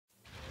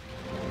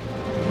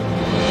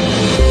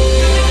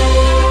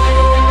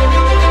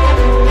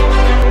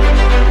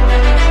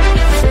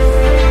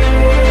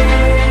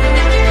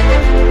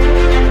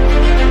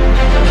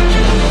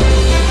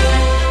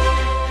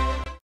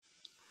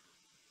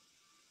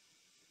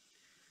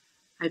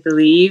I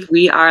believe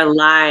we are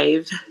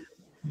live.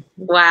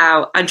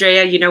 Wow.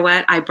 Arndrea, you know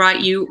what? I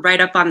brought you right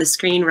up on the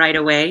screen right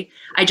away.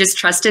 I just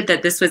trusted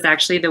that this was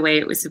actually the way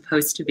it was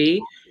supposed to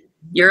be.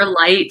 Your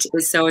light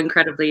is so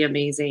incredibly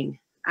amazing.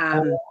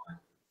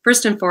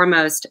 First and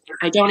foremost,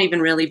 I don't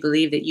even really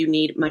believe that you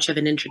need much of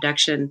an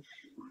introduction,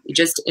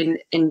 just in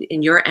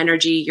your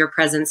energy, your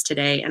presence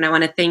today. And I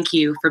want to thank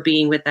you for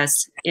being with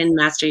us in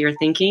Master Your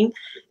Thinking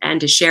and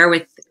to share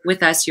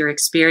with us your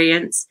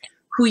experience,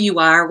 who you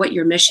are, what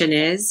your mission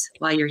is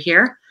while you're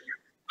here,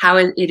 how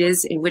it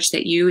is in which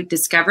that you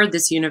discovered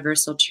this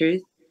universal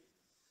truth.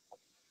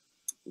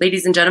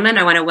 Ladies and gentlemen,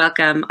 I want to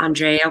welcome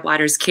Arndrea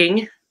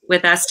Waters-King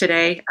with us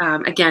today.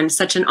 Again,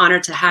 such an honor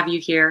to have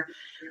you here.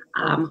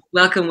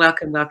 Welcome,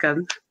 welcome,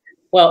 welcome.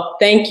 Well,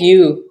 thank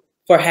you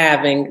for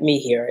having me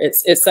here.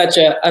 It's such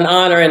an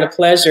honor and a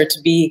pleasure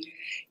to be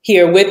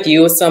here with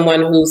you as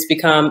someone who's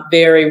become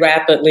very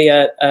rapidly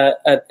a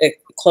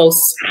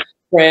close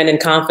friend and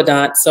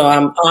confidant. So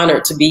I'm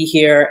honored to be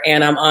here,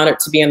 and I'm honored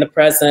to be in the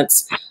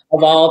presence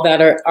of all that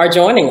are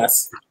joining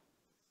us.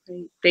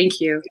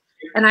 Thank you.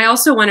 And I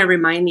also want to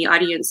remind the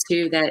audience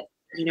too that,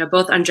 you know,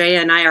 both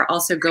Arndrea and I are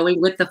also going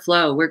with the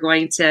flow. We're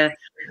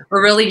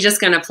really just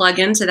going to plug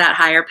into that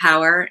higher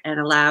power and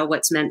allow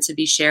what's meant to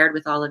be shared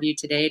with all of you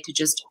today to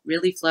just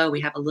really flow. We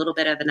have a little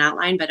bit of an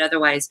outline, but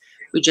otherwise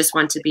we just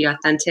want to be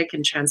authentic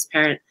and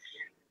transparent.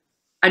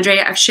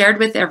 Arndrea, I've shared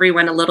with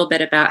everyone a little bit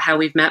about how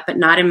we've met, but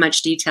not in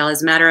much detail.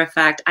 As a matter of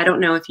fact, I don't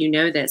know if you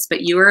know this,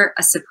 but you were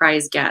a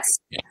surprise guest.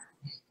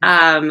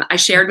 I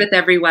shared with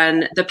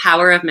everyone the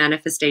power of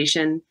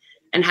manifestation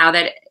and how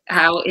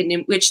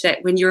in which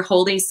that when you're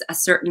holding a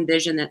certain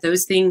vision, that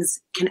those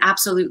things can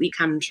absolutely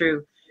come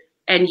true.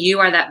 And you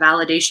are that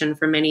validation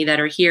for many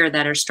that are here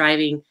that are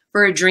striving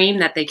for a dream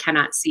that they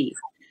cannot see.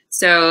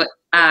 So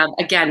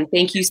again,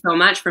 thank you so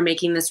much for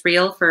making this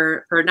real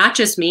for not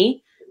just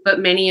me, but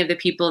many of the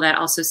people that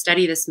also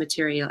study this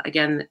material.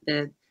 Again,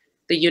 the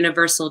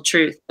universal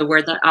truth, the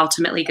word that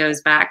ultimately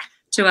goes back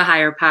to a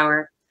higher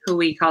power, who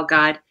we call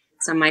God.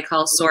 Some might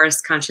call source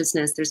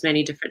consciousness. There's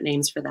many different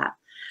names for that.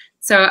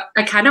 So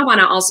I kind of want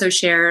to also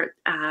share,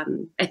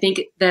 I think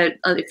that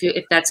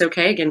if that's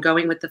okay, again,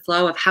 going with the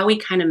flow of how we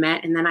kind of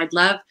met. And then I'd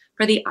love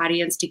for the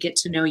audience to get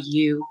to know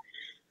you.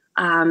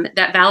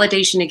 That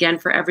validation, again,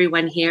 for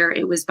everyone here,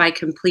 it was by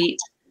complete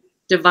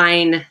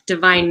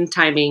divine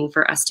timing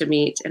for us to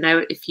meet. And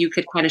if you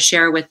could kind of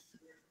share with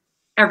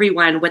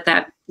everyone what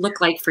that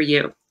looked like for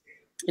you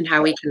and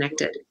how we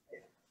connected.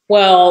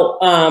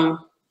 Well,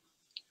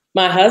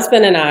 my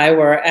husband and I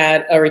were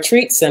at a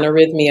retreat center,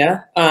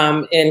 Rhythmia,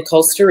 in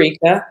Costa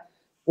Rica.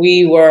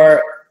 We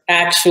were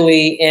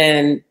actually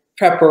in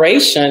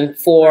preparation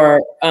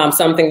for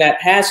something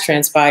that has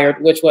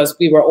transpired, which was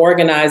we were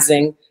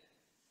organizing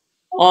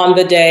on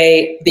the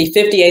day, the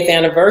 58th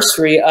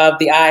anniversary of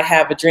the I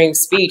Have a Dream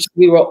speech.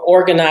 We were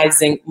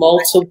organizing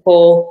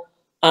multiple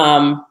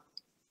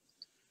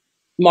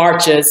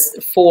marches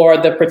for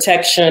the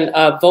protection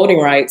of voting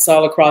rights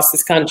all across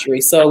this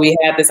country. So we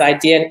had this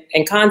idea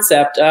and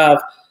concept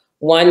of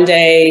one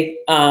day,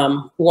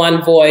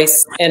 one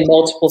voice in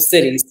multiple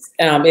cities.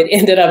 It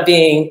ended up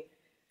being,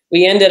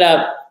 we ended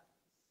up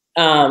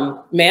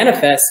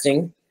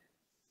manifesting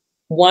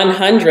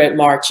 100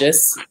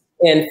 marches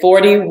in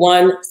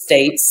 41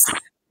 states,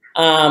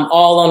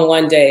 all on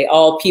one day,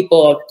 all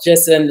people of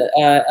just an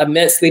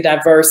immensely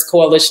diverse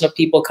coalition of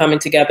people coming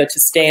together to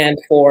stand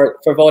for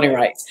voting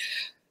rights.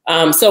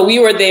 So we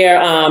were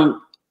there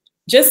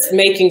just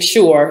making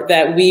sure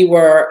that we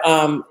were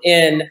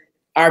in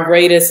our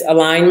greatest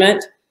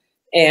alignment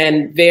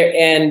and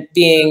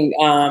being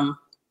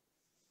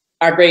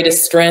our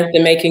greatest strength,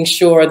 and making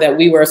sure that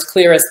we were as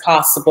clear as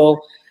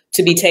possible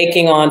to be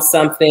taking on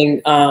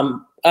something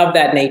of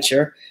that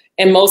nature.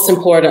 And most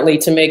importantly,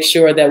 to make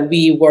sure that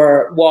we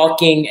were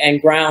walking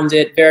and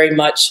grounded very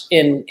much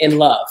in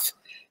love.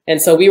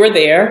 And so we were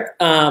there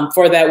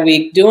for that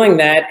week doing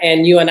that.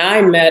 And you and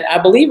I met, I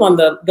believe, on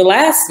the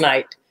last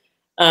night.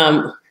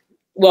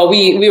 Well,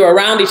 we were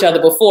around each other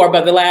before,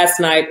 but the last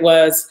night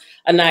was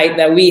a night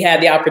that we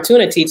had the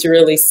opportunity to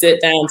really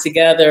sit down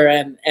together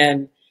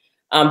and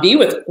be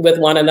with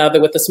one another,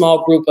 with a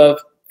small group of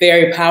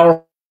very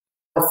powerful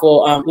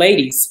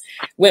ladies,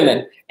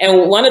 women.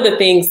 And one of the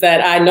things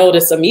that I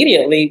noticed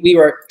immediately, we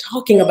were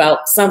talking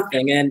about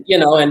something, and we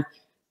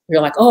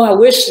were like, oh, I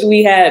wish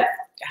we had,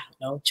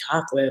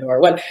 chocolate or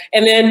what.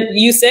 And then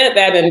you said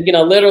that, and,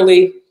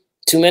 literally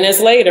 2 minutes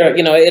later,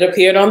 it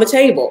appeared on the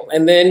table.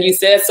 And then you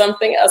said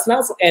something else,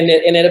 and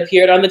it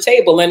appeared on the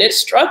table. And it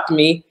struck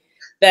me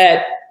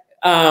that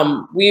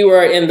we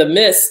were in the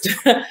midst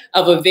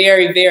of a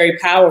very, very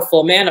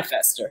powerful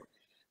manifester.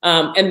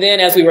 And then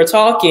as we were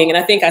talking, and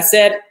I think I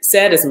said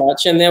as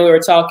much, and then we were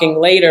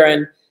talking later,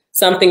 and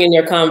something in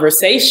your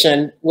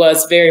conversation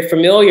was very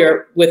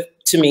familiar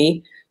to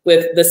me,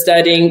 with the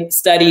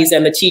studies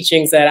and the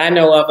teachings that I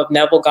know of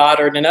Neville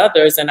Goddard and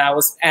others, and I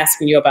was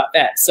asking you about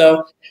that.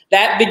 So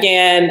that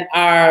began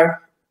our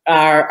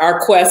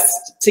quest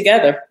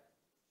together.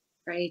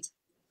 Right.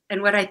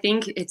 And what I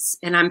think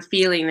and I'm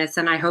feeling this,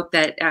 and I hope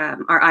that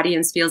our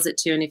audience feels it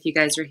too. And if you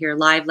guys are here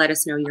live, let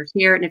us know you're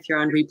here. And if you're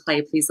on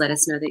replay, please let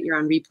us know that you're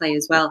on replay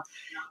as well.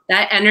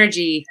 That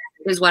energy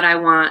is what I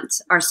want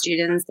our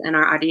students and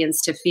our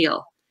audience to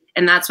feel.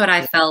 And that's what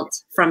I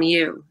felt from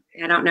you.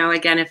 I don't know,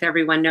 again, if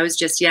everyone knows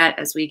just yet,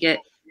 as we get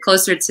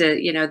closer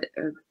to,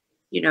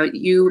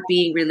 you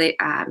being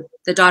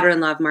the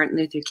daughter-in-law of Martin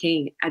Luther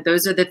King.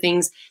 Those are the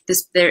things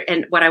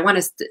and what I want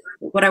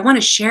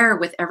to share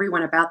with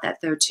everyone about that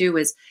though too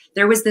is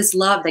there was this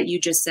love that you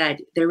just said.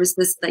 There was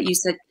this that you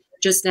said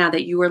just now,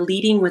 that you were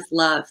leading with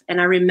love.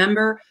 And I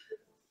remember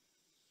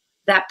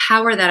that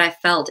power that I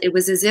felt. It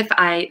was as if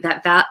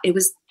it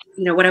was,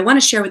 what I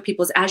want to share with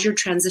people is as you're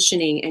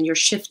transitioning and you're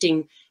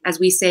shifting, as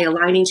we say,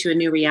 aligning to a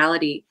new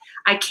reality,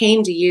 I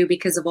came to you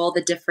because of all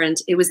the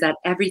different, it was that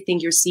everything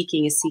you're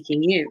seeking is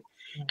seeking you.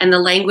 And the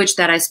language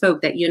that I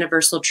spoke, that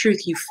universal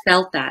truth, you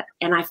felt that.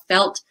 And I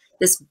felt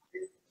this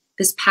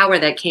power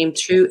that came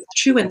true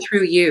and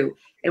through you.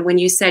 And when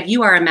you said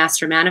you are a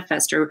master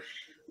manifester,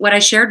 what I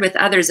shared with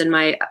others in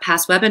my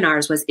past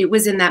webinars was it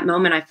was in that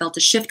moment I felt a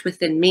shift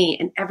within me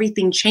and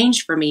everything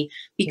changed for me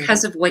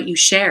because of what you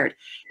shared.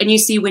 And you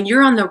see, when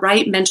you're on the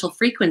right mental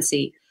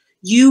frequency,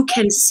 you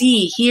can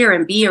see, hear,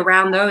 and be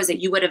around those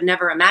that you would have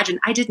never imagined.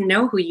 I didn't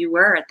know who you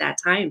were at that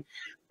time,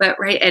 but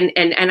right.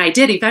 And I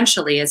did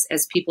eventually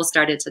as people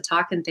started to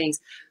talk and things.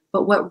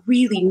 But what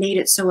really made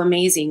it so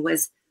amazing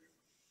was,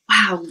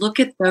 wow, look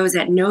at those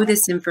that know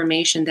this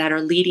information that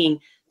are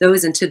leading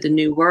those into the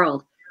new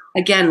world.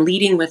 Again,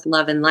 leading with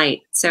love and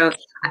light. So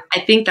I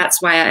think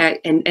that's why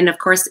and of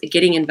course,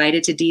 getting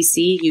invited to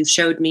DC, you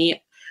showed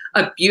me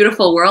a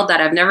beautiful world that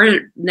I've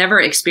never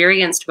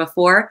experienced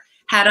before.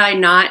 Had I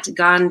not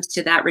gone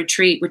to that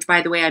retreat, which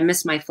by the way, I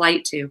missed my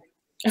flight to.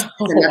 It's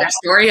another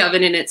story of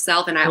it in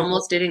itself. And I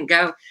almost didn't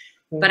go,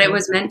 but it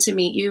was meant to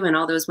meet you and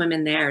all those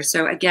women there.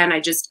 So again,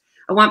 I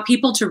want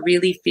people to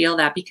really feel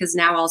that, because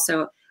now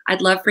also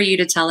I'd love for you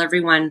to tell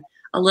everyone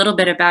a little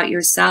bit about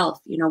yourself.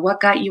 What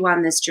got you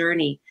on this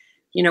journey?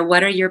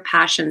 What are your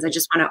passions? I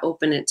just want to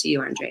open it to you,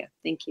 Arndrea.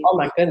 Thank you. Oh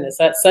my goodness,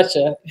 that's such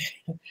a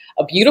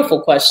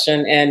beautiful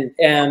question,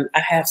 and I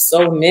have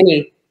so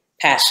many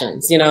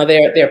passions. There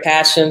are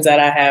passions that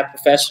I have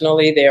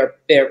professionally. There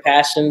are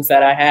passions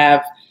that I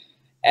have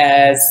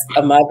as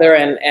a mother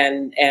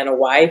and a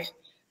wife.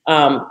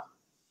 I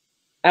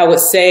would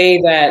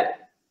say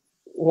that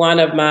one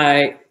of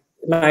my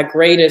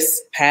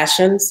greatest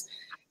passions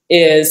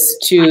is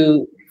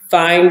to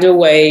find a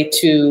way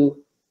to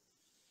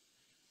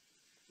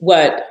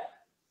what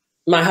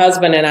my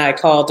husband and I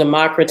call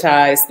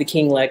democratize the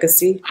King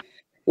legacy,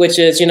 which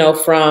is,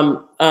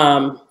 from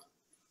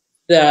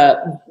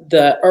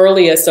the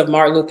earliest of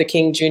Martin Luther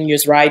King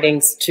Jr.'s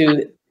writings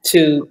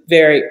to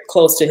very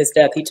close to his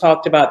death. He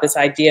talked about this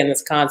idea and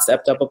this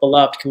concept of a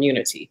beloved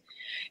community.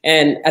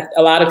 And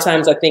a lot of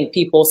times I think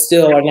people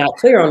still are not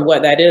clear on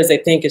what that is. They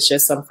think it's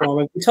just some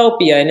form of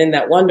utopia. And in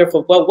that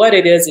wonderful, but what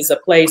it is a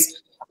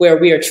place where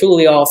we are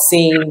truly all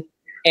seen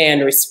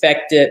and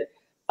respected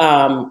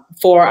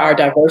for our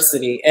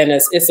diversity. And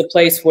it's a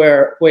place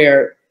where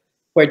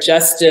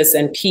justice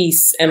and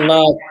peace and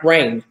love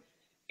reign.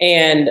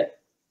 And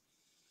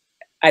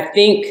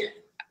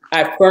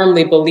I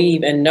firmly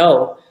believe and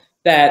know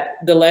that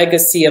the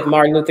legacy of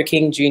Martin Luther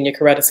King Jr.,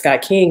 Coretta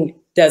Scott King,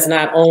 does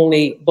not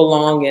only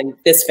belong in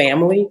this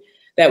family,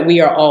 that we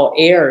are all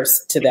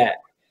heirs to that.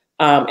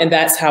 And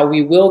that's how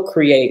we will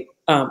create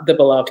the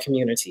beloved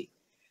community.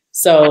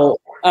 So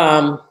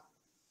on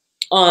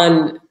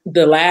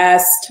the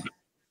last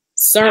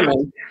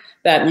sermon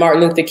that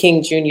Martin Luther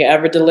King Jr.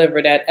 ever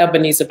delivered at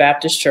Ebenezer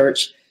Baptist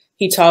Church,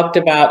 he talked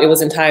about, it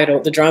was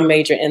entitled The Drum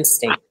Major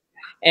Instinct.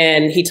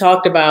 And he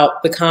talked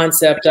about the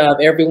concept of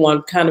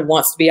everyone kind of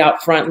wants to be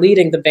out front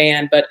leading the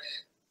band, but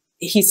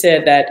he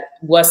said that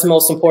what's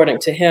most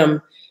important to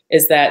him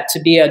is that to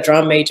be a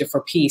drum major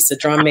for peace, a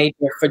drum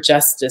major for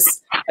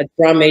justice, a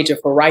drum major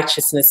for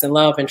righteousness and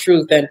love and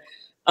truth. And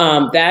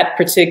that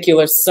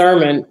particular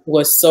sermon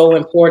was so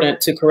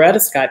important to Coretta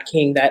Scott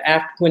King that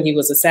when he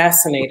was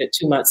assassinated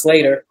 2 months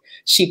later,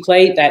 she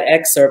played that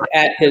excerpt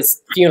at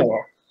his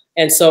funeral.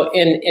 And so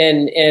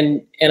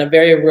in a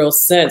very real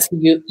sense,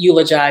 he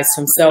eulogized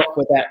himself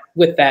with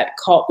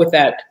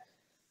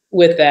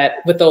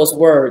those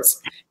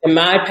words. And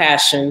my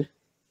passion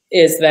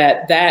is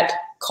that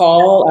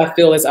call, I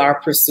feel, is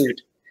our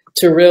pursuit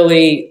to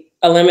really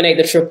eliminate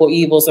the triple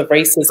evils of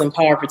racism,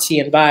 poverty,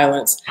 and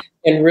violence,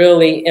 and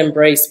really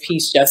embrace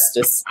peace,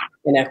 justice,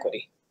 and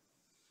equity.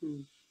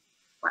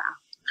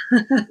 Wow.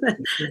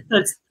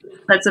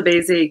 That's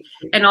amazing.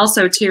 And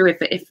also too,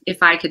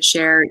 if I could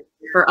share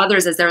for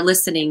others as they're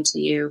listening to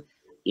you,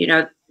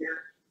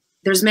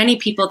 there's many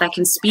people that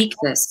can speak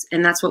this,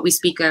 and that's what we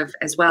speak of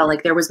as well.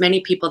 Like there was many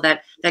people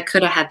that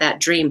could have had that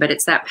dream, but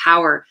it's that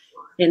power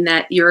in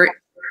that your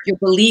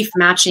belief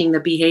matching the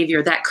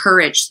behavior, that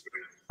courage,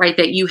 right,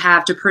 that you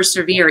have to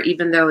persevere,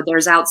 even though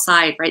there's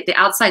outside, right? The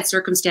outside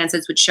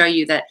circumstances would show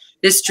you that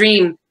this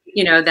dream,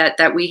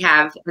 that we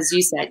have, as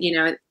you said,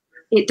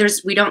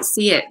 we don't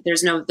see it.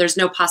 There's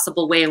no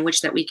possible way in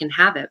which that we can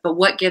have it. But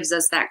what gives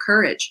us that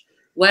courage?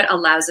 What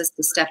allows us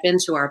to step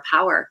into our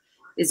power?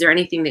 Is there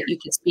anything that you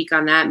could speak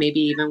on that?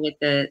 Maybe even with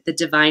the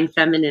divine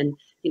feminine,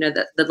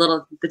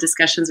 the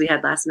discussions we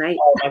had last night.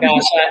 Oh my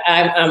gosh,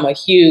 I'm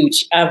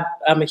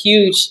a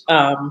huge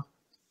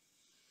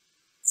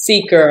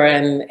seeker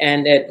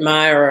and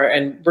admirer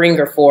and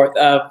bringer forth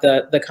of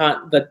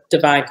the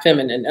divine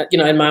feminine.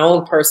 In my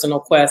own personal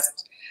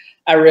quest,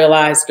 I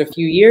realized a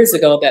few years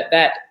ago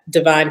that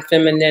divine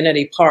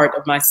femininity part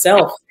of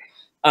myself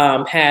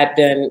had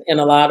been in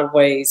a lot of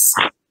ways,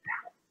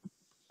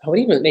 I would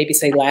even maybe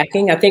say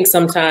lacking. I think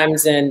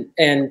sometimes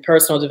in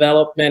personal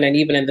development and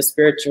even in the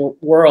spiritual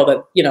world,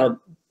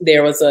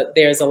 there's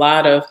a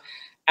lot of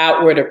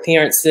outward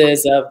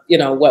appearances of,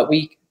 what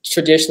we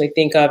traditionally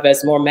think of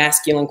as more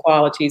masculine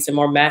qualities and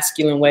more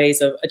masculine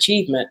ways of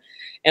achievement.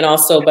 And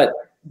also, but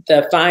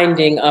the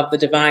finding of the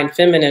divine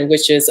feminine,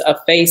 which is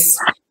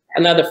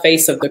another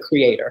face of the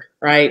creator,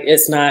 right?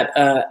 It's not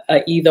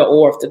a either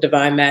or of the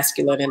divine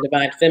masculine and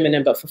divine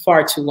feminine, but for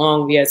far too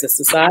long, we as a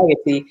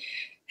society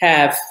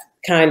have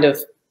kind of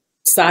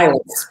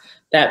silence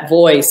that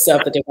voice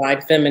of the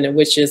divine feminine,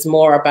 which is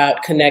more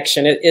about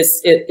connection.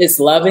 It's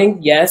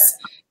loving, yes,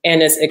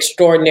 and it's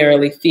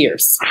extraordinarily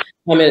fierce.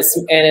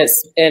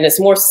 It's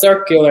more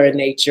circular in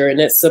nature, and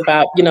it's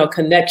about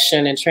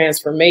connection and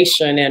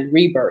transformation and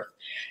rebirth.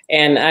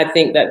 And I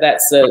think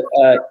that's a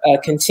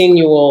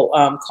continual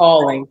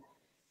calling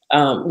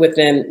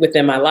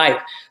within my life.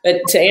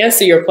 But to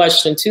answer your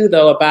question too,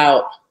 though,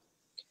 about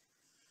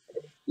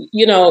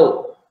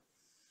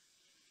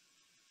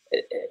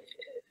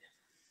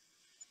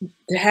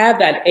to have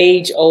that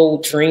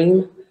age-old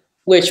dream,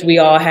 which we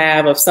all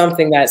have, of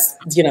something that's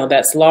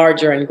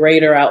larger and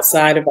greater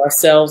outside of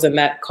ourselves, and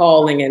that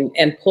calling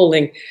and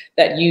pulling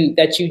that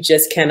you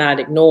just cannot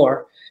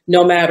ignore,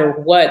 no matter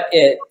what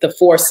the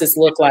forces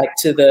look like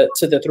to the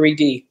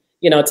 3D,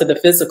 to the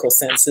physical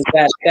senses.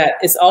 That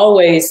it's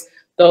always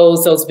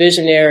those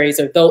visionaries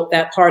or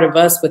that part of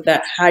us with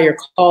that higher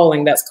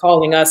calling that's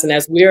calling us, and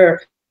as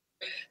we're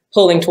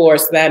pulling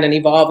towards that and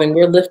evolving,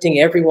 we're lifting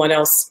everyone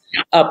else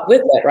up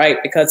with it, right?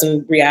 Because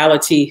in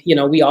reality,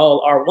 we all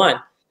are one.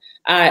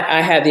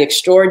 I had the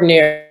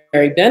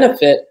extraordinary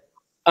benefit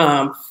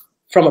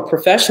from a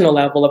professional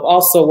level of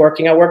also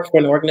working. I worked for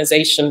an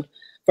organization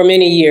for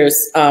many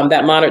years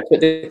that monitored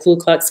the Ku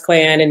Klux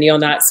Klan and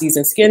neo-Nazis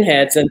and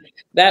skinheads. And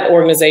that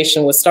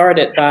organization was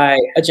started by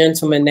a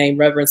gentleman named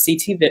Reverend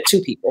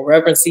two people,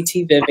 Reverend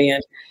C.T.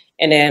 Vivian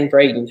and Ann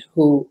Braden,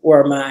 who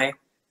were my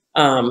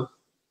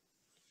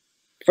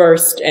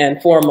first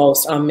and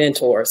foremost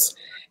mentors.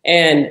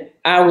 And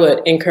I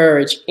would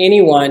encourage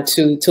anyone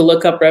to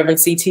look up Reverend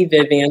C.T.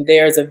 Vivian.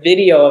 There's a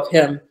video of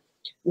him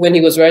when he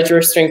was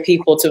registering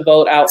people to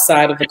vote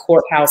outside of the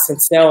courthouse in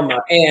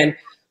Selma. And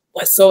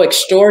what's so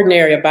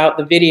extraordinary about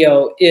the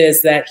video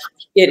is that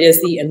it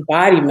is the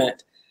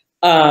embodiment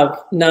of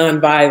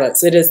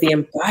nonviolence. It is the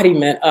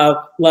embodiment of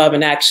love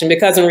and action,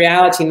 because in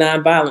reality,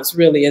 nonviolence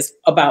really is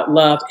about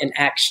love and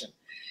action.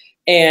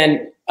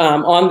 And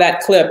on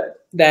that clip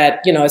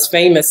that, is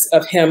famous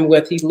of him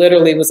he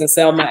literally was in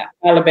Selma,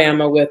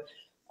 Alabama with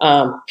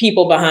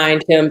people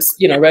behind him,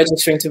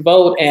 registering to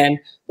vote, and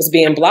was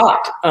being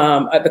blocked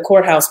at the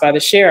courthouse by the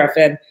sheriff.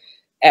 And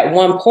at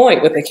one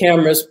point, with the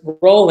cameras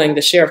rolling,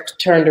 the sheriff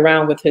turned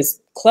around with his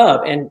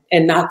club and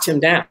knocked him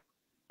down.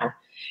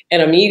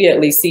 And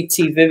immediately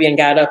C.T. Vivian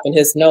got up and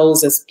his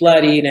nose is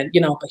bloodied. And,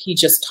 but he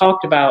just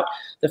talked about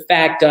the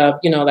fact of,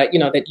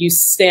 that you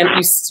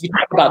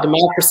talk about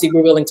democracy,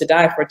 we're willing to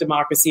die for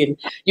democracy, and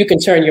you can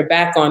turn your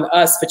back on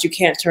us, but you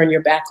can't turn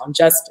your back on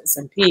justice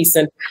and peace.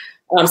 And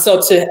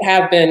so to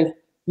have been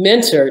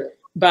mentored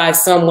by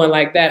someone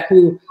like that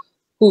who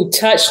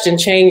touched and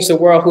changed the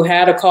world, who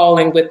had a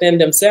calling within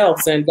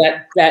themselves, and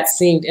that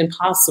seemed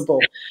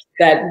impossible,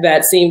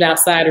 that seemed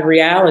outside of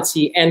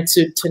reality, and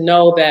to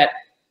know that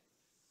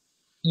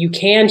you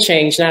can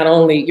change not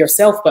only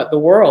yourself but the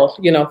world.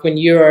 When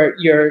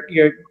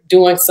you're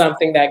doing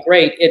something that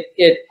great,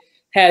 it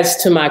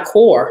has to my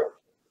core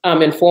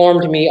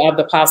informed me of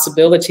the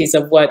possibilities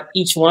of what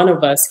each one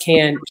of us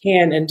can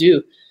and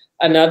do.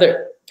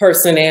 Another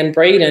person, Ann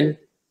Braden,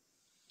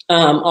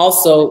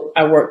 also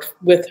I worked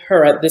with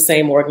her at the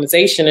same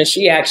organization, and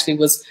she actually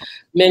was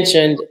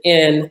mentioned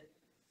in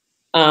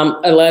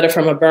a letter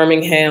from a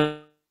Birmingham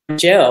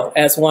jail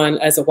as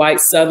a white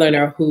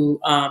Southerner who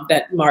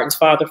that Martin's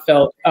father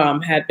felt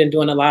had been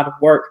doing a lot of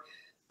work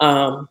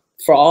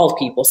for all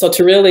people. So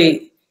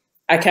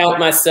I count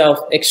myself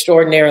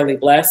extraordinarily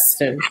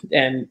blessed, and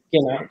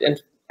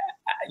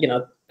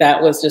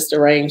that was just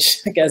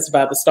arranged, I guess,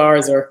 by the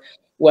stars or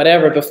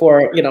whatever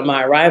before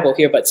my arrival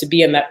here. But to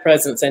be in that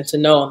presence and to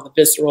know on the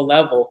visceral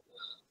level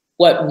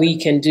what we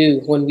can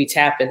do when we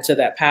tap into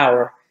that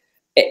power,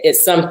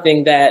 it's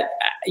something that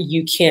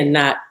you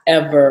cannot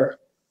ever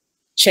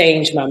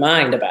change my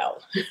mind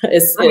about.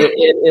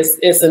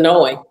 It's a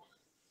knowing.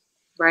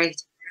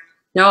 Right.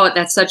 No,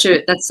 that's such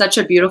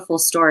a beautiful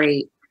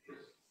story.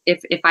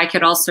 if I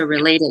could also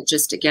relate it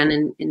just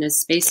again in a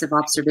space of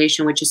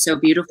observation, which is so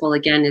beautiful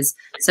again, is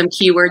some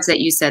keywords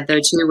that you said though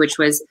too, which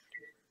was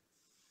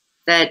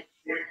that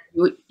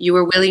you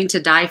were willing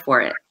to die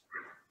for it.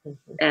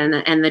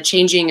 And the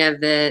changing of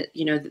the,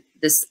 you know,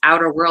 this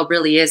outer world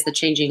really is the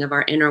changing of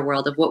our inner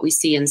world, of what we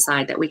see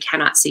inside that we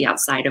cannot see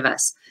outside of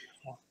us.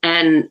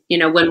 And, you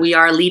know, when we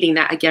are leading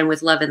that again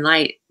with love and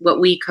light, what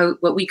we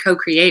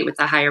co-create with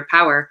the higher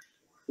power,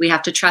 we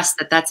have to trust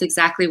that that's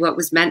exactly what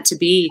was meant to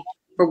be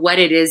for what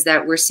it is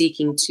that we're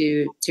seeking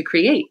to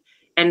create.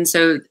 And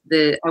so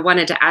I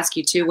wanted to ask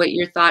you too, what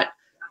your thought,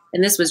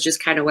 and this was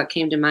just kind of what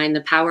came to mind,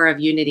 the power of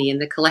unity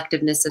and the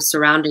collectiveness of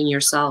surrounding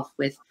yourself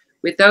with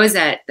those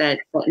that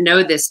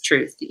know this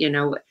truth. You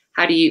know,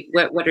 how do you,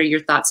 what are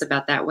your thoughts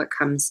about that? What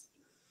comes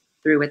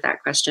through with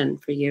that question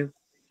for you?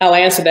 I'll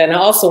answer that. And I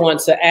also want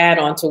to add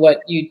on to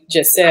what you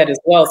just said as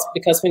well,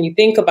 because when you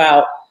think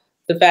about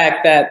the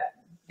fact that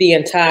the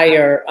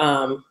entire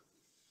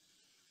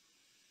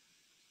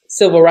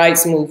civil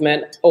rights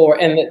movement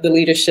and the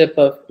leadership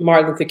of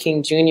Martin Luther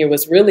King Jr.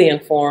 was really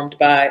informed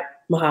by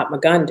Mahatma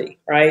Gandhi,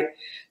 right?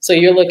 So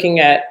you're looking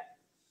at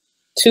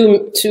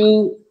two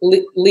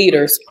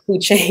leaders who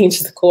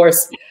changed the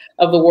course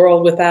of the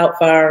world without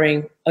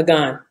firing a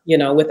gun, you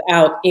know,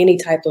 without any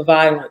type of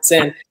violence.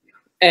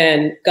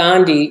 And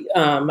Gandhi,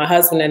 my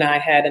husband and I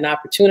had an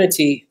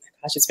opportunity,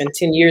 gosh, it's been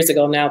 10 years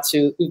ago now,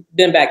 we've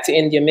been back to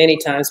India many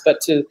times,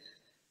 but to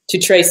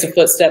trace the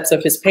footsteps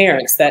of his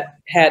parents that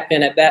had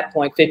been at that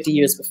point 50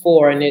 years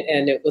before. And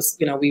it was,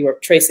 you know, we were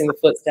tracing the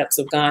footsteps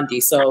of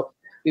Gandhi. So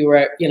we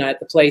were, you know, at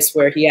the place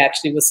where he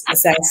actually was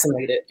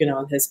assassinated, you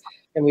know,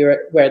 and we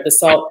were where the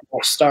Salt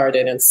March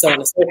started and so on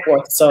and so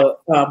forth. So,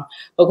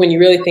 but when you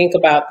really think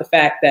about the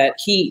fact that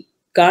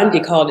Gandhi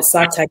called it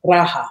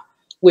satyagraha,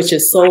 which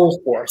is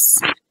soul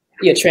force.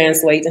 You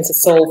translate into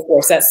soul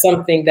force. That's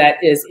something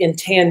that is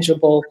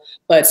intangible,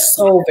 but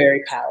so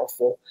very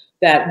powerful,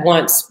 that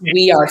once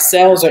we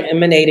ourselves are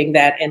emanating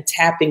that and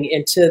tapping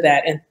into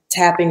that and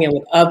tapping in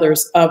with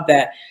others of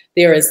that,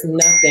 there is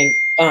nothing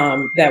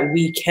that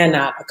we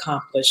cannot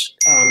accomplish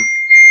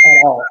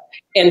at all.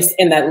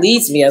 And that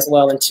leads me as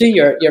well into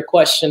your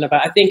question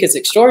about, I think it's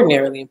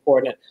extraordinarily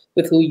important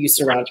with who you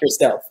surround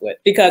yourself with,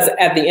 because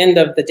at the end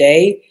of the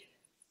day,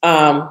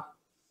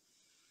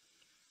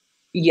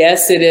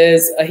 yes, it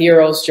is a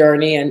hero's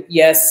journey. And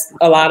yes,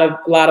 a lot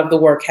of the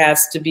work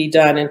has to be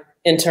done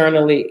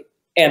internally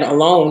and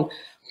alone.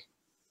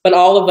 But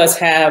all of us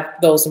have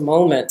those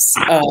moments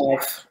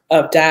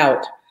of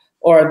doubt,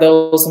 or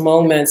those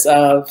moments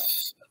of,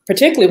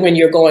 particularly when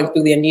you're going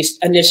through the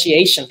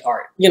initiation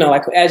part, you know,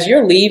 like as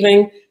you're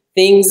leaving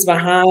things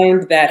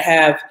behind that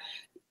have,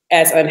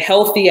 as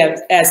unhealthy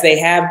as they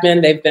have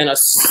been, they've been a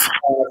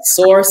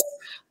source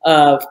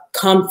of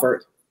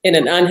comfort in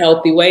an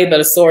unhealthy way, but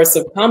a source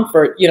of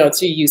comfort, you know,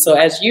 to you. So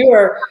as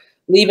you're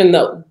leaving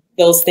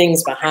those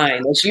things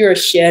behind, as you're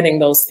shedding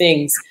those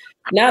things,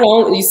 not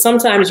only,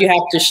 sometimes you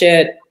have to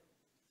shed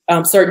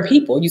certain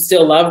people. You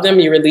still love them,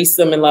 you release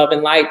them in love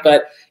and light,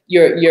 but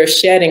you're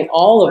shedding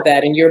all of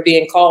that, and you're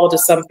being called to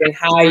something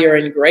higher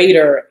and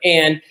greater.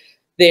 And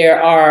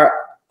there are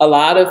a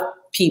lot of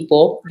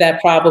people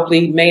that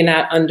probably may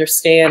not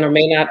understand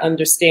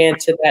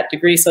to that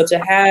degree. So to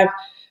have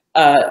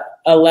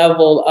a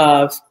level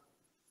of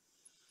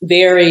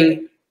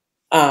very,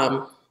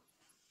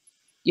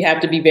 you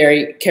have to be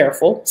very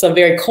careful. So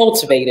very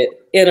cultivated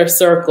inner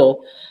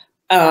circle,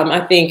 I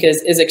think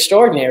is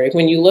extraordinary.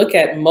 When you look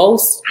at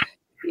most,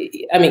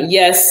 I mean,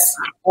 yes,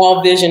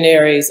 all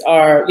visionaries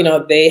are, you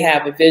know, they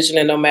have a vision,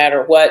 and no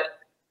matter what,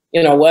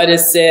 you know, what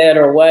is said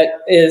or what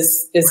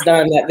is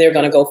done, that they're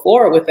going to go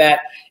forward with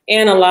that.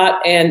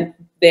 And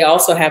they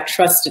also have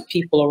trusted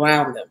people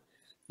around them,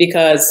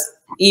 because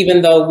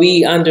even though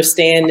we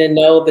understand and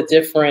know the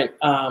different,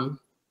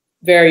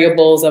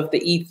 variables of the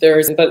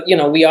ethers, but you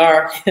know, we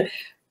are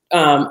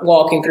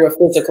walking through a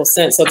physical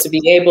sense. So to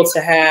be able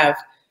to have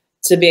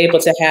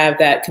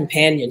that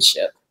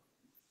companionship,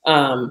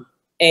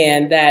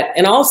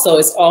 and also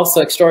it's also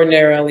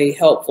extraordinarily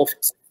helpful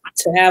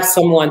to have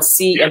someone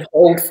see and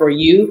hold for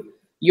you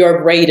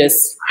your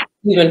greatest,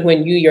 even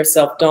when you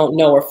yourself don't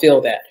know or feel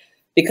that.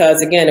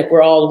 Because again, if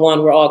we're all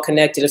one, we're all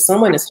connected. If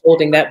someone is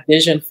holding that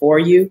vision for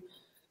you,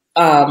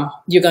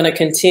 you're going to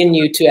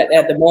continue to,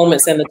 at the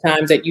moments and the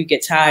times that you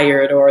get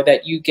tired, or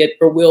that you get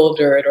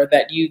bewildered, or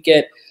that you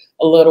get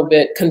a little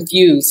bit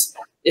confused,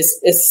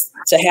 it's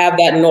to have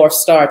that North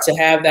Star, to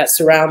have that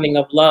surrounding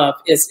of love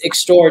is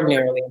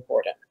extraordinarily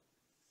important.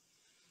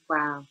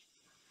 Wow.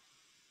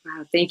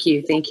 Wow. Thank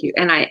you. Thank you.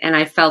 And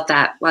I felt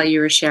that while you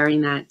were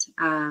sharing that.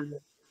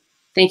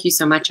 Thank you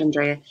so much,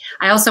 Arndrea.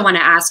 I also want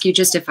to ask you,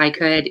 just if I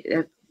could,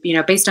 you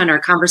know, based on our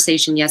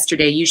conversation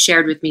yesterday, you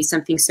shared with me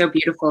something so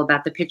beautiful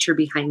about the picture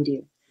behind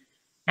you.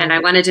 And I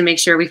wanted to make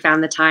sure we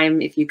found the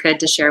time, if you could,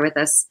 to share with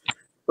us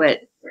what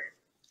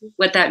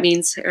that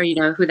means, or, you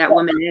know, who that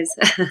woman is.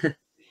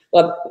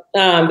 Well,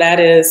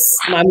 that is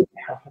I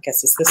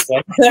guess it's this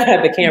way,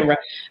 the camera.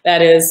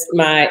 That is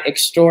my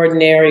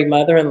extraordinary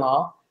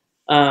mother-in-law,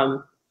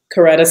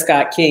 Coretta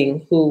Scott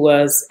King, who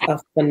was a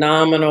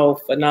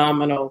phenomenal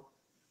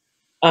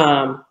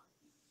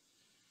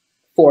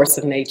force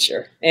of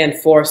nature and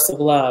force of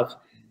love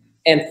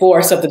and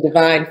force of the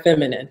divine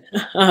feminine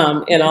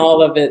in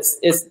all of its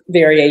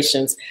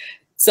variations.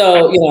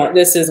 So,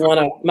 this is one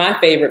of my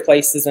favorite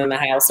places in the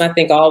house. And I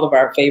think all of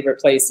our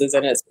favorite places,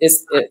 and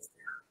it's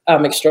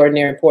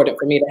extraordinarily important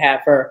for me to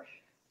have her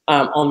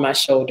on my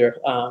shoulder,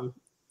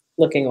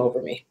 looking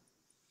over me.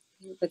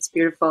 That's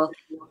beautiful.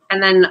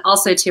 And then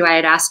also too, I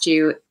had asked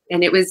you,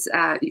 and it was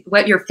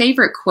what your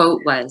favorite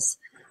quote was.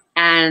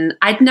 And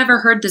I'd never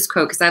heard this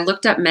quote because I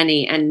looked up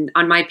many, and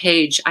on my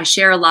page, I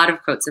share a lot of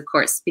quotes, of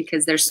course,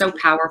 because they're so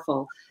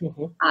powerful.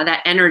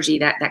 That energy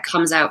that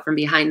comes out from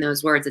behind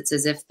those words, it's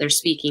as if they're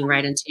speaking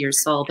right into your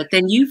soul. But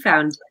then you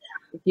found,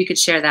 if you could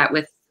share that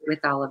with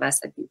all of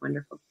us, that'd be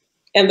wonderful.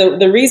 And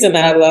the reason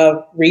that I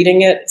love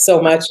reading it so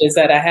much is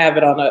that I have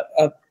it on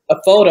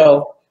a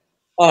photo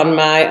on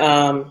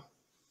my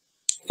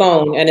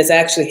phone, and it's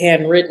actually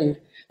handwritten.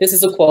 This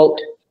is a quote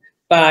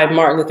by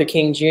Martin Luther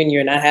King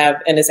Jr.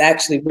 and it's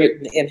actually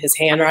written in his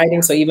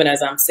handwriting. So even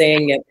as I'm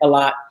saying it a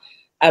lot,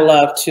 I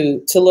love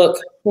to look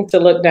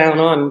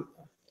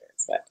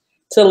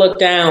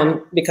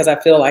down because I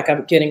feel like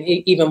I'm getting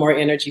even more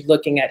energy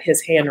looking at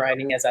his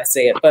handwriting as I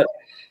say it. But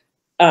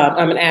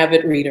I'm an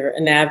avid reader,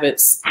 an avid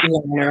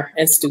learner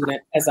and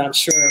student, as I'm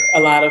sure a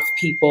lot of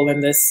people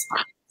in this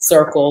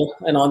circle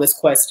and on this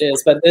quest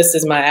is, but this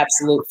is my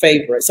absolute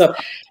favorite. So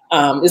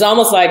it's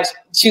almost like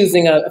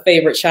choosing a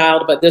favorite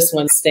child, but this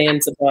one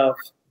stands above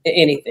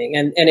anything.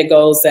 And it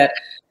goes that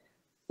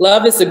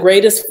love is the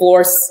greatest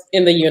force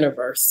in the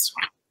universe.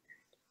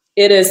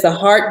 It is the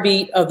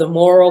heartbeat of the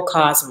moral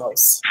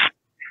cosmos.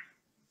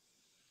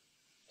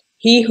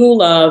 He who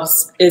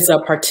loves is a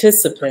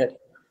participant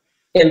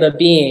in the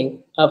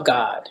being of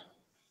God.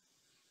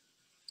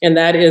 And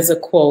that is a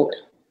quote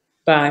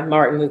by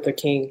Martin Luther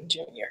King Jr.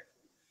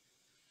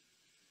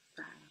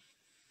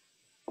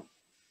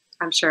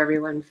 I'm sure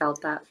everyone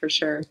felt that for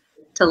sure.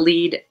 To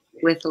lead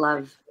with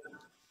love.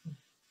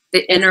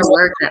 The inner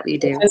work that we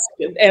do.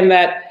 And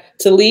that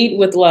to lead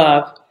with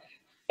love.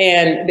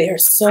 And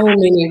there's so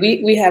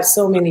many, we have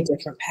so many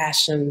different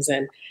passions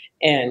and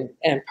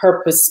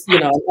purpose,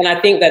 and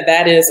I think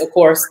that is, of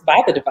course,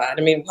 by the divine.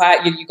 I mean, why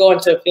you go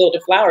into a field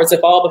of flowers,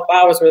 if all the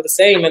flowers were the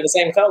same and the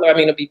same color, I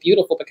mean, it'd be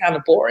beautiful, but kind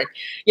of boring.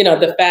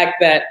 The fact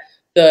that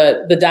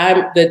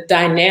the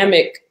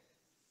dynamic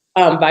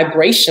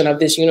vibration of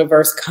this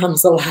universe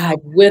comes alive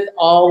with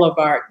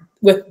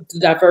with the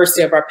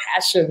diversity of our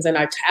passions and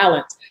our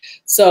talents.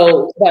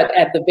 So, but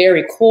at the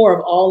very core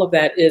of all of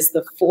that is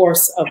the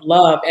force of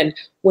love. And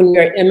when we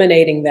are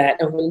emanating that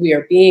and when we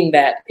are being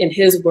that, in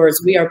his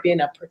words, we are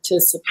being a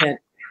participant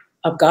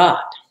of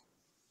God.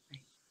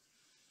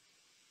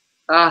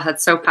 Oh,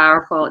 that's so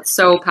powerful. It's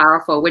so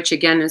powerful, which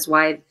again is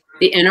why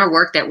the inner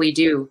work that we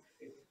do,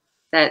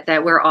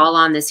 that we're all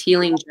on this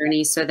healing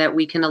journey so that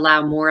we can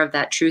allow more of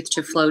that truth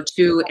to flow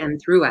to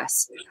and through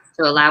us,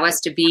 to allow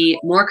us to be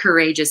more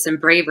courageous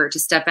and braver, to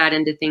step out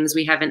into things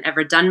we haven't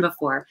ever done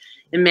before.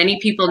 And many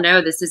people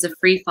know this is a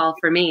free fall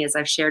for me, as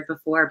I've shared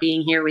before,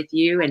 being here with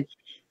you. And,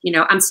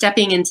 I'm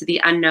stepping into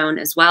the unknown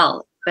as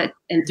well,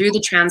 and through the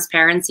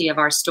transparency of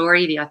our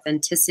story, the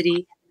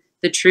authenticity,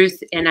 the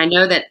truth. And I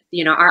know that,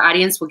 our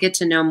audience will get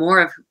to know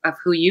more of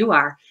who you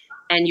are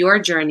and your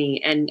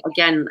journey. And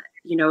again,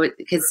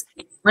 because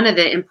one of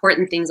the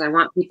important things I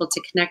want people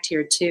to connect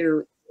here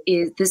to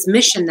is this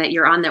mission that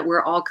you're on, that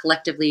we're all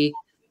collectively,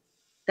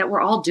 that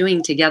we're all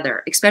doing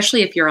together,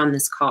 especially if you're on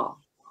this call,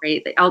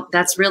 right?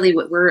 That's really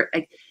what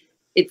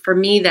for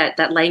me,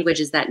 that language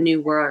is that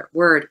new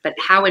word, but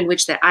how in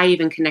which that I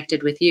even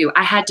connected with you.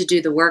 I had to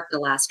do the work the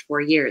last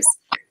 4 years,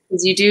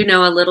 because you do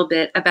know a little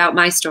bit about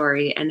my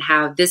story and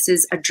how this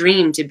is a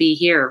dream to be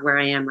here where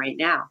I am right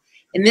now.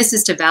 And this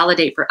is to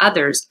validate for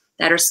others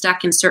that are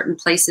stuck in certain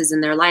places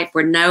in their life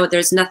where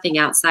there's nothing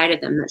outside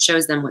of them that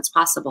shows them what's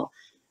possible.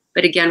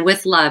 But again,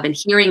 with love and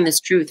hearing this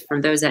truth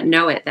from those that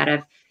know it, that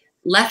have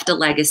left a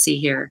legacy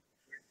here,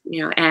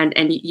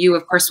 and you,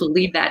 of course, will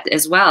leave that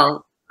as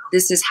well.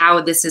 This is how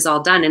this is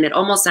all done. And it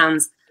almost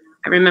sounds,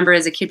 I remember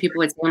as a kid, people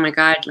would say, oh my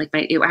God,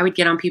 I would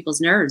get on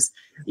people's nerves.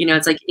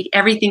 It's like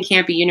everything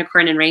can't be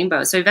unicorn and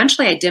rainbow. So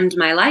eventually I dimmed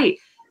my light,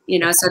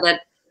 so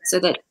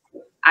that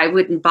I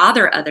wouldn't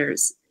bother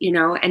others,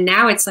 and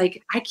now it's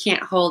like, I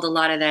can't hold a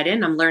lot of that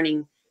in. I'm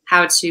learning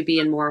how to be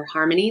in more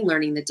harmony,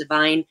 learning the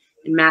divine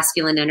and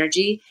masculine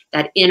energy,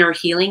 that inner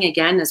healing.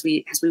 Again, as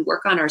we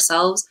work on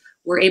ourselves,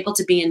 we're able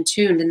to be in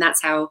tune. And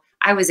that's how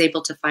I was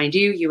able to find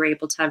you. You were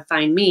able to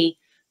find me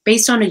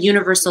based on a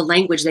universal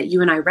language that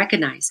you and I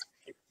recognized.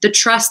 The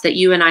trust that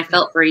you and I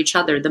felt for each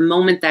other, the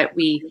moment that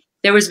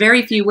there was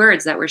very few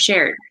words that were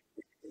shared.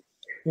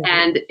 Mm-hmm.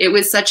 And it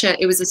was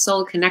a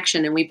soul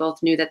connection. And we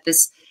both knew that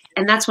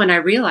and that's when I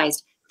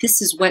realized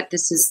this is what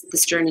this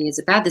journey is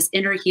about, this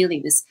inner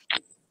healing.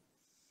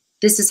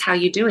 This is how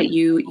you do it.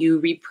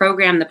 You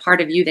reprogram the part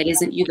of you that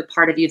isn't you, the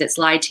part of you that's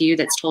lied to you,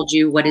 that's told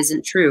you what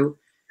isn't true,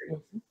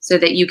 so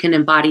that you can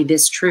embody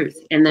this truth.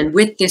 And then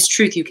with this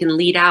truth, you can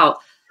lead out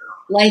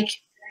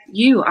like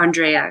you,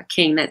 Arndrea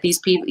King, that these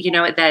people, you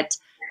know, that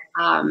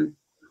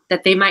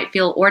they might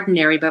feel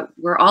ordinary, but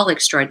we're all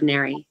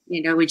extraordinary.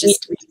 You know, we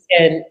just. Each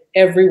and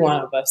every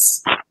one of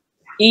us,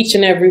 each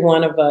and every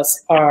one of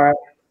us are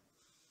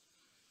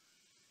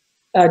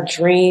a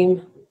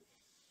dream,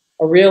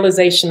 a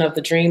realization of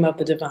the dream of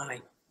the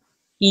divine.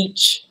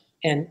 Each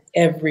and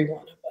every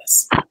one of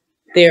us.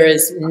 There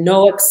is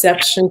no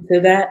exception to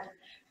that.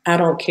 I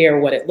don't care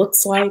what it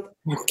looks like.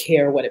 I don't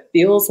care what it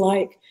feels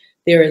like.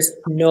 There is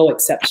no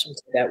exception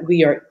to that.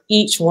 We are,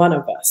 each one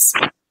of us,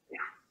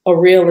 a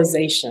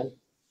realization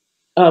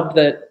of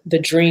the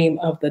dream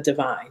of the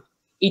divine.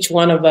 Each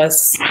one of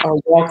us are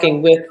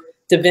walking with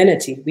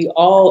divinity. We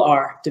all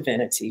are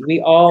divinity.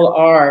 We all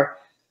are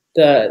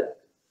the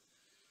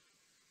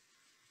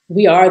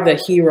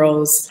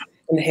heroes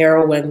and the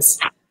heroines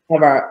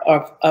of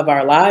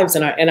our lives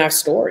and our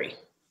story.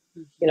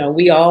 You know,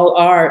 we all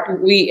are,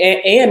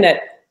 and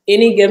at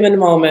any given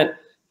moment,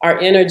 our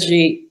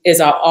energy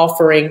is our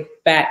offering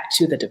back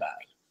to the divine.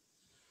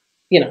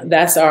 You know,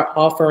 that's our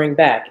offering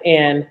back.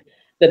 And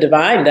the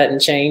divine doesn't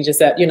change. Is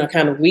that, you know,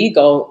 kind of we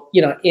go,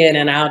 you know, in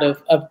and out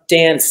of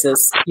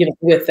dances, you know,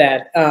 with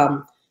that.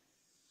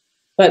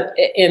 But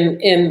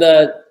in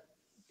the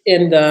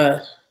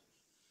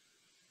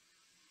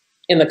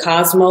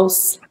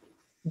cosmos,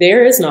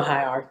 there is no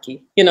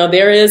hierarchy. You know,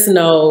 there is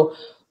no,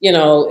 you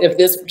know, if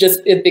this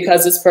just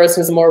because this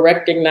person is more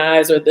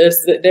recognized or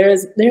this,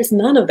 there's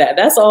none of that.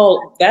 That's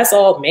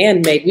all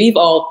man-made. We've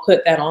all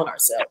put that on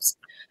ourselves,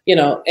 you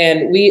know,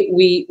 and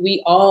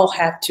we all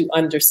have to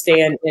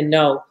understand and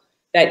know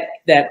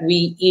that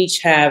we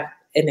each have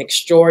an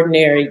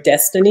extraordinary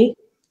destiny.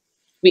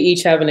 We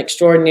each have an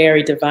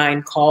extraordinary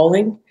divine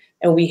calling,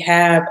 and we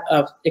have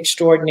an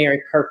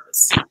extraordinary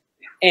purpose.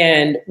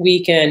 And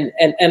we can,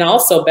 and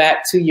also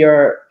back to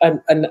your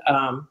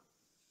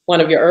one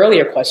of your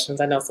earlier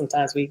questions. I know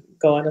sometimes we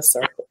go in a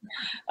circle.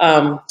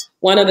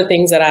 One of the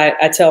things that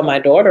I tell my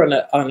daughter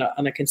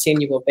on a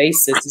continual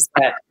basis is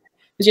that,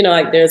 you know,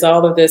 like there's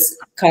all of this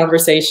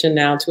conversation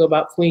now too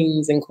about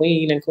queens and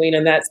queen,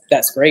 and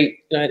that's great,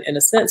 you know, in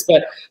a sense.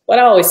 But what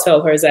I always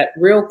tell her is that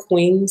real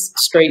queens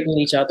straighten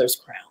each other's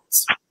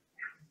crowns.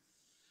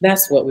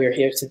 That's what we're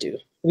here to do.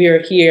 We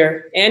are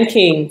here, and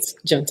kings,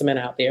 gentlemen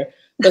out there.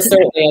 But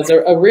certainly, as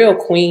a real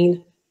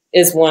queen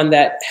is one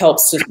that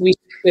helps to.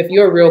 If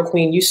you're a real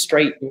queen, you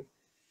straighten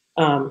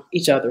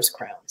each other's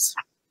crowns.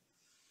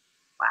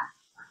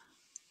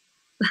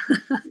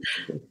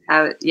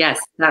 Wow.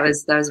 Yes, that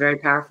was very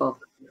powerful.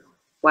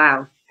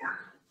 Wow.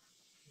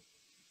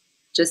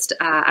 Just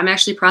I'm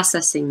actually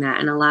processing that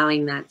and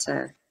allowing that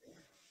to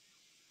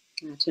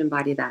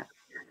embody that.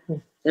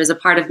 There's a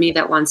part of me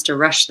that wants to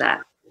rush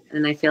that,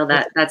 and I feel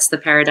that that's the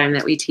paradigm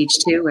that we teach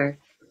too,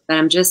 but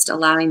I'm just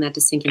allowing that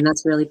to sink in.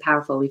 That's really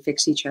powerful. We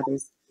fix each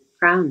other's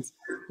crowns.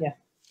 Yeah.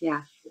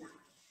 Yeah.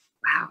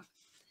 Wow.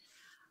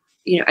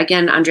 You know,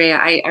 again, Arndrea,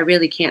 I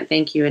really can't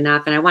thank you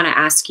enough. And I want to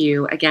ask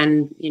you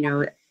again, you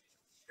know,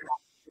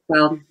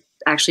 well,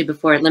 actually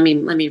before, let me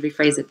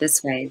rephrase it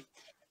this way. If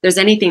there's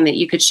anything that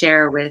you could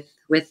share with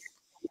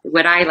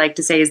what I like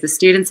to say is the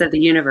students of the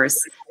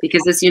universe,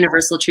 because this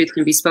universal truth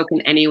can be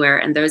spoken anywhere,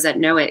 and those that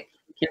know it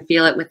can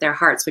feel it with their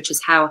hearts, which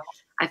is how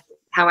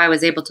I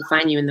was able to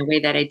find you in the way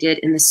that I did,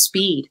 in the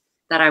speed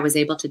that I was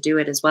able to do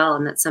it as well.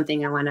 And that's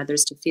something I want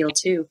others to feel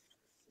too.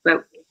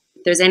 But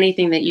if there's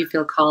anything that you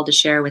feel called to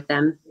share with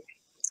them,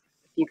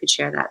 if you could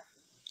share that.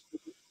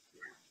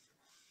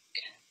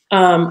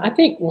 I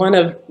think one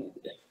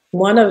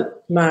of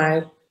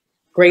my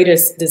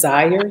greatest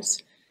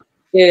desires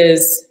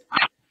is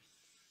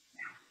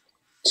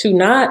to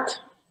not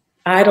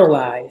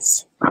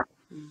idolize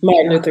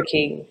Martin Luther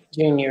King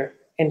Jr.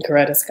 and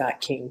Coretta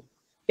Scott King.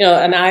 You know,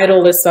 an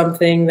idol is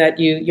something that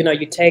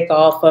you take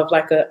off of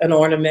like an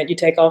ornament, you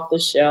take off the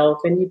shelf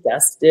and you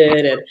dust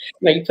it, and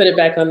you put it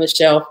back on the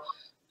shelf.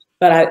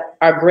 But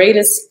our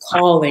greatest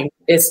calling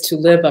is to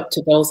live up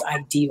to those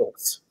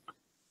ideals,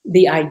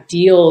 the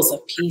ideals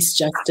of peace,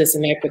 justice,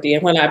 and equity.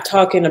 And when I'm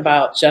talking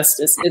about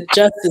justice,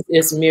 justice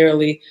is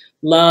merely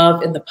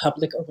love in the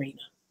public arena.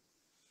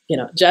 You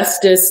know,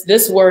 justice,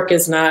 this work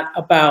is not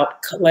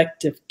about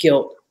collective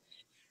guilt.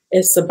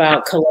 It's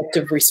about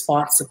collective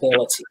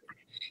responsibility,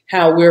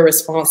 how we're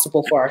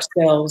responsible for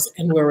ourselves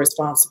and we're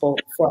responsible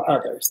for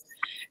others.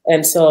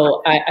 And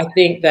so I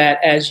think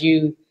that as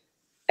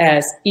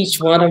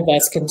each one of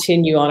us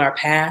continue on our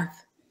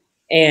path,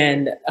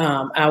 and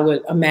I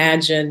would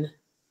imagine,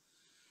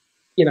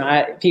 you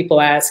know, people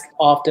ask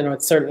often, or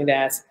certainly they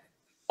ask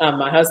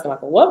my husband,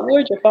 like, what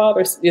would your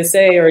father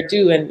say or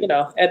do? And,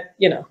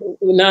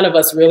 none of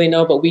us really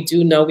know, but we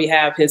do know we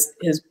have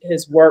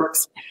his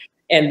works,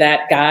 and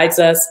that guides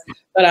us.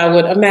 But I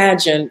would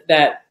imagine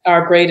that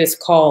our greatest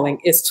calling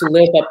is to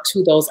live up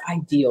to those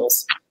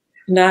ideals,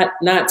 not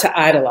to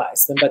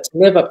idolize them, but to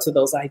live up to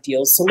those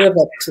ideals, to live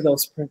up to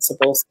those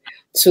principles,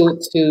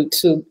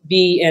 to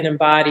be and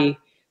embody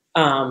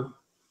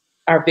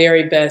our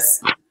very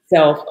best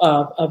self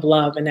of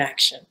love and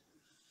action.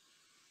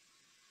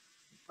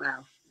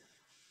 Wow.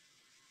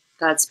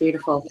 That's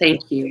beautiful.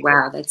 Thank you.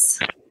 Wow.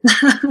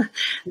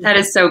 That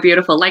is so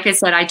beautiful. Like I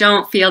said, I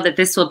don't feel that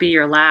this will be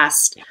your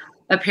last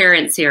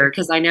appearance here,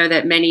 because I know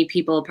that many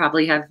people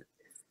probably have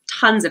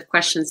tons of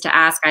questions to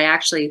ask.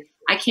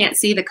 I can't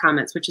see the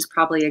comments, which is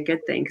probably a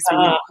good thing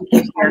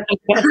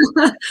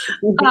because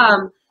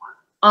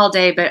all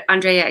day. But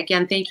Arndrea,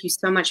 again, thank you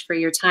so much for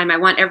your time. I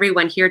want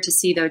everyone here to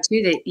see, though,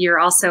 too, that you're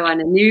also on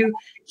a new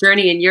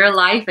journey in your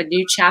life, a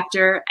new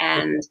chapter.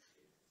 And,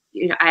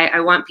 you know, I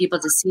want people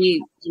to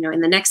see, you know,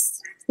 in the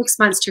next 6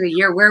 months to a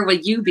year, where will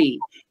you be,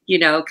 you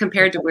know,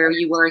 compared to where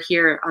you were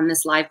here on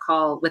this live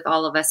call with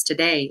all of us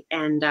today.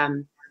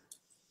 And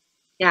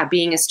yeah,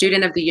 being a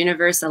student of the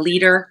universe, a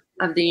leader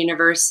of the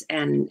universe,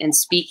 and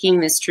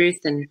speaking this truth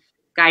and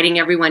guiding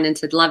everyone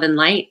into love and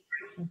light.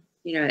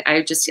 You know,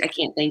 I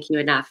can't thank you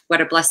enough.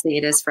 What a blessing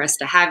it is for us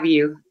to have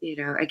you. You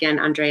know, again,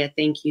 Arndrea,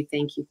 thank you,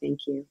 thank you, thank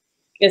you.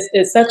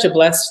 It's such a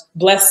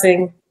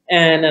blessing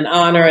and an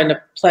honor and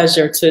a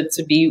pleasure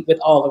to be with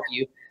all of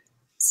you.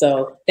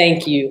 So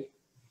thank you.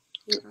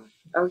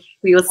 Oh,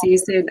 we will see you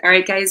soon. All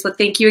right, guys. Well,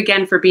 thank you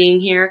again for being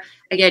here.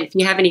 Again, if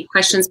you have any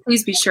questions,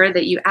 please be sure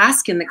that you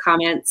ask in the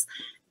comments,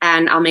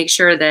 and I'll make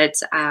sure that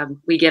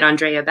we get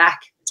Arndrea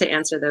back to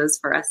answer those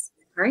for us.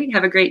 All right.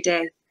 Have a great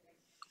day.